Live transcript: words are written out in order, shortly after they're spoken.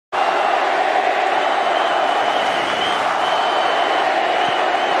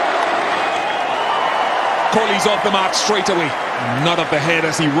Kohli's off the mark straight away. Nod of the head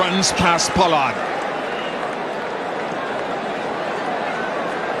as he runs past Pollard.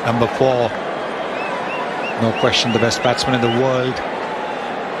 Number 4, no question the best batsman in the world.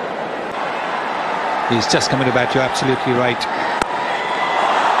 He's just coming to bat. You're absolutely right.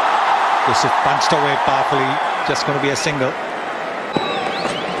 This is punched away powerfully. Just going to be a single.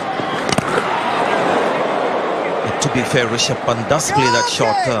 To be fair, Rishabh Pant does play that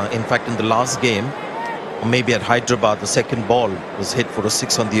shot. In fact, in the last game, or maybe at Hyderabad, the second ball was hit for a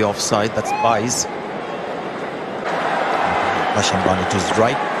 6 on the offside. That's Bai's. Hashim Bani to his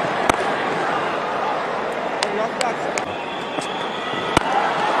right.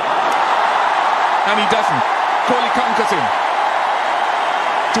 And he doesn't. Kohli conquers him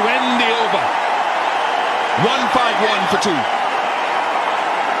to end the over. 151 for 2.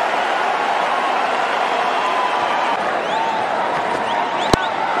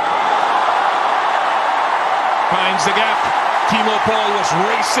 Finds the gap. Timo Paul was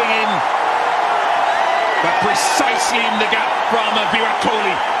racing in, but precisely in the gap from Virat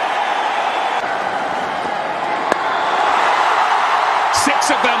Kohli.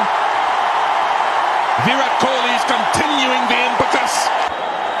 6 of them. Virat Kohli is continuing the impetus.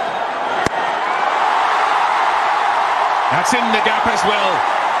 That's in the gap as well.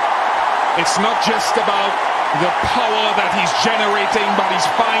 It's not just about the power that he's generating, but he's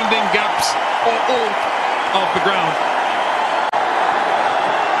finding gaps all of the ground.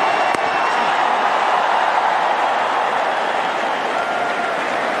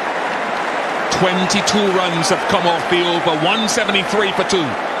 "22 runs have come off the over, 173 for 2.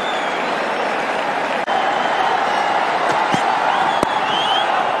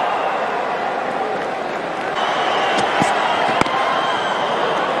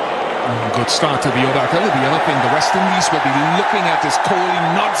 Good start to the over. The other thing the West Indies will be looking at is Kohli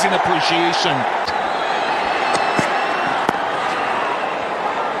nods in appreciation.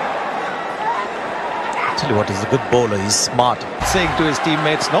 I tell you what, he's a good bowler. He's smart. Saying to his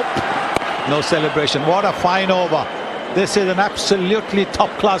teammates, nope, no celebration. What a fine over. This is an absolutely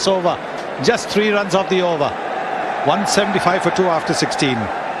top-class over. Just 3 runs off the over. 175 for 2 after 16.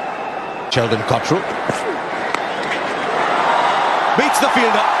 Sheldon Cottrell Beats the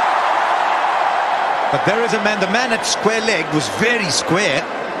fielder. But there is a man, the man at square leg was very square,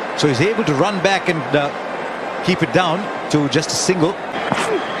 so he's able to run back and keep it down to just a single.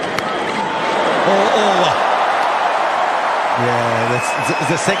 Oh. Yeah, that's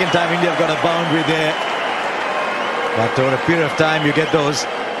the second time India have got a boundary there. But over a period of time, you get those.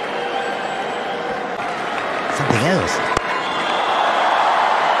 Something else.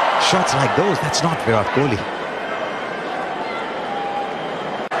 Shots like those, that's not Virat Kohli.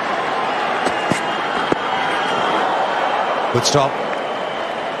 Good stop.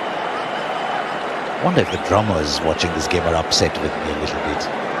 Wonder if the drummers watching this game are upset with me a little bit.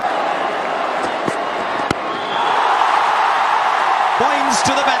 Points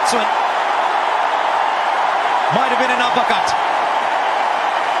to the batsman. Might have been an uppercut.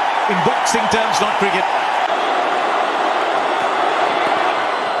 In boxing terms, not cricket.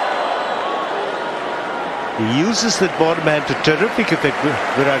 He uses that bottom hand to terrific effect with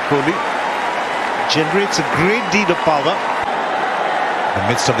Virat Kohli. Generates a great deal of power. In the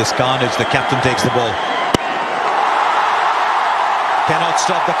midst of this carnage, the captain takes the ball. Cannot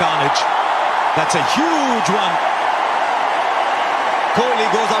stop the carnage. That's a huge one. Kohli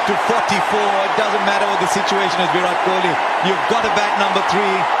goes up to 44. It doesn't matter what the situation is, Virat Kohli. You've got to bat number 3.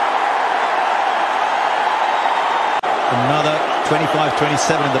 Another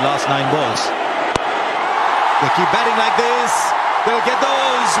 25-27 in the last 9 balls. They keep batting like this. They'll get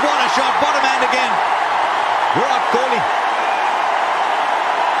those. What a shot. Bottom hand again. Virat Kohli.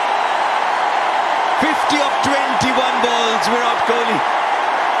 50 of 21 balls, Virat Kohli.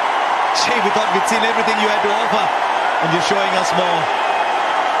 Gee, we thought we'd seen everything you had to offer, and you're showing us more.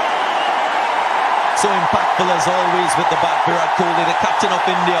 So impactful as always with the bat, Virat Kohli, the captain of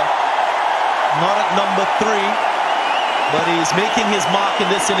India. Not at number 3, but he's making his mark in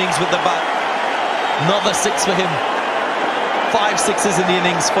this innings with the bat. Another 6 for him. 5 sixes in the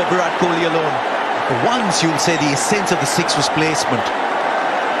innings for Virat Kohli alone. For once, you'll say the essence of the 6 was placement.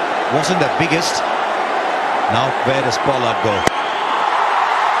 Wasn't the biggest. Now, where does Pollard go?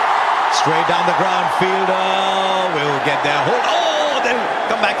 Straight down the ground, fielder will get there. Oh, they'll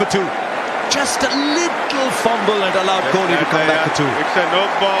come back for 2. Just a little fumble and allowed Kohli to come back for 2. It's a no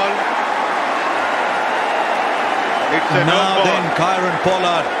ball. It's a no ball. Now then, Kieron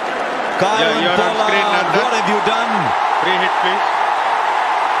Pollard. Kieron Pollard, what have you done? Free hit, please.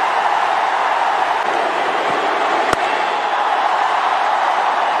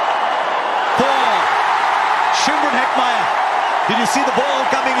 Did you see the ball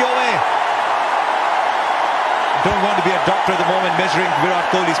coming your way? Don't want to be a doctor at the moment measuring Virat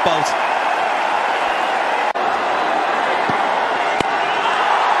Kohli's pulse.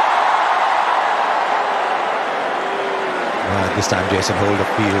 This time Jason Holder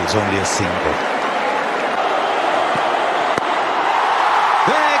feels only a single.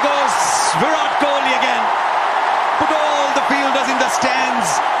 There goes Virat Kohli again. Put all the fielders in the stands.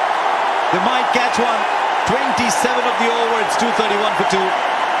 They might catch one. 27 of the over. It's 231 for 2.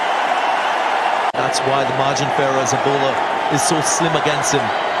 That's why the margin for error as a bowler is so slim against him.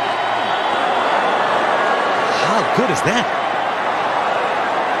 How good is that?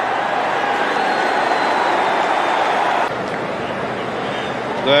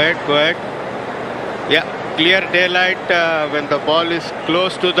 Go ahead. Yeah, clear daylight when the ball is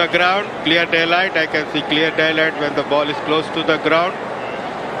close to the ground. Clear daylight. I can see clear daylight when the ball is close to the ground.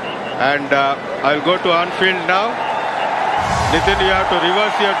 And I'll go to on-field now. Nitin, you have to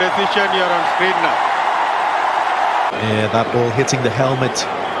reverse your decision. You're on screen now. Yeah, that ball hitting the helmet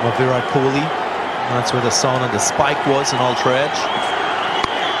of Virat Kohli. That's where the sound and the spike was in ultra edge.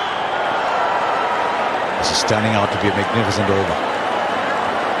 This is turning out to be a magnificent over.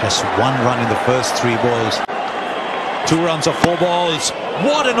 Just 1 run in the first 3 balls. 2 runs of 4 balls.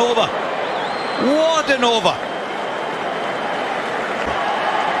 What an over! What an over!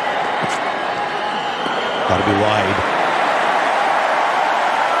 Gotta be wide.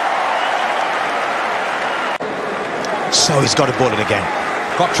 So he's got to bowl it again.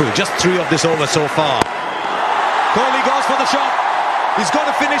 Got through just 3 of this over so far. Kohli goes for the shot. He's got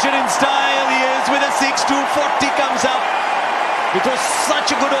to finish it in style. He is with a 6-2. 40 comes up. It was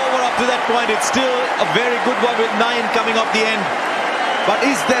such a good over up to that point. It's still a very good one with 9 coming off the end. But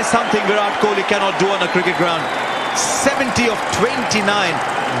is there something Virat Kohli cannot do on a cricket ground? 70 of 29.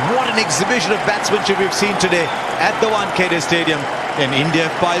 What an exhibition of batsmanship we've seen today at the Wankhede Stadium. And India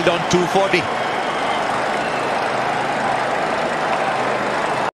piled on 240.